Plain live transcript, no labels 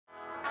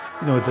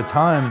You know, at the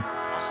time,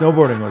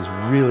 snowboarding was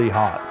really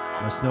hot.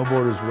 The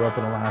snowboarders were up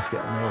in Alaska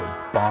and they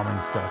were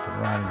bombing stuff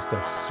and riding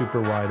stuff super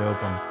wide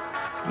open.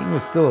 Skiing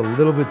was still a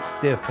little bit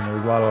stiff and there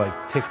was a lot of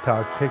like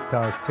tick-tock,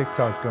 tick-tock,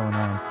 tick-tock going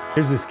on.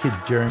 Here's this kid,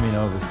 Jeremy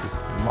Nobis,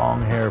 this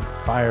long hair,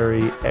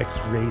 fiery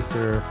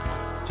ex-racer,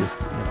 just,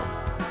 you know,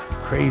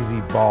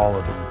 crazy ball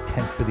of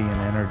intensity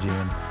and energy.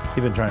 And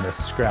he'd been trying to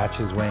scratch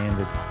his way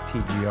into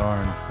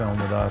TGR and film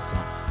with us.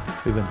 And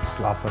we've been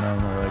sloughing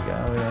him. We're like,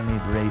 oh, we don't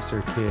need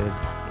racer kid.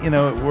 You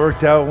know, it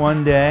worked out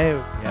one day.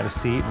 We had a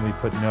seat and we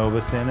put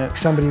Nobis in it.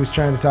 Somebody was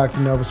trying to talk to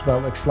Nobis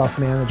about like slough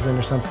management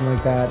or something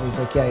like that. And he's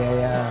like,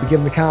 yeah. We give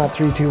him the count,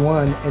 3, 2,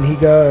 1, and he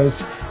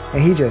goes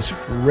and he just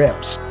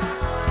rips.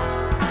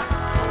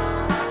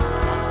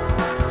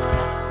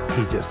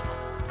 He just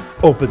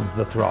opens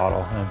the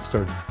throttle and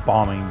starts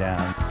bombing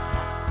down.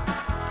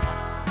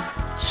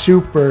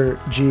 Super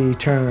G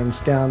turns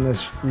down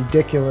this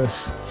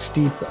ridiculous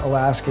steep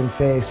Alaskan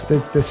face.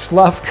 The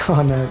slough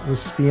comment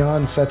was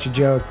beyond such a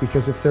joke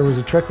because if there was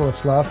a trickle of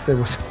slough, there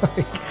was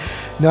like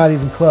not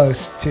even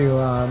close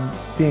to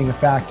being a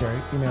factor.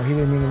 You know, he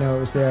didn't even know it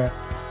was there.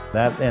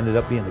 That ended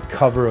up being the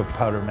cover of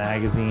Powder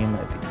magazine.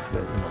 I think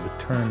the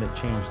turn that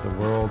changed the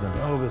world, and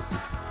Nobis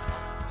has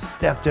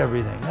stepped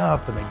everything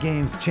up, and the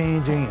game's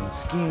changing, and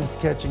skiing's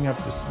catching up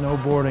to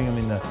snowboarding. I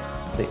mean,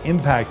 the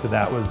impact of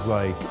that was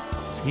like,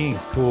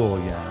 skiing's cool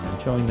again,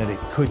 and showing that it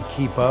could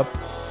keep up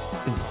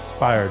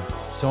inspired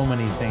so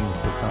many things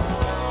to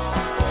come.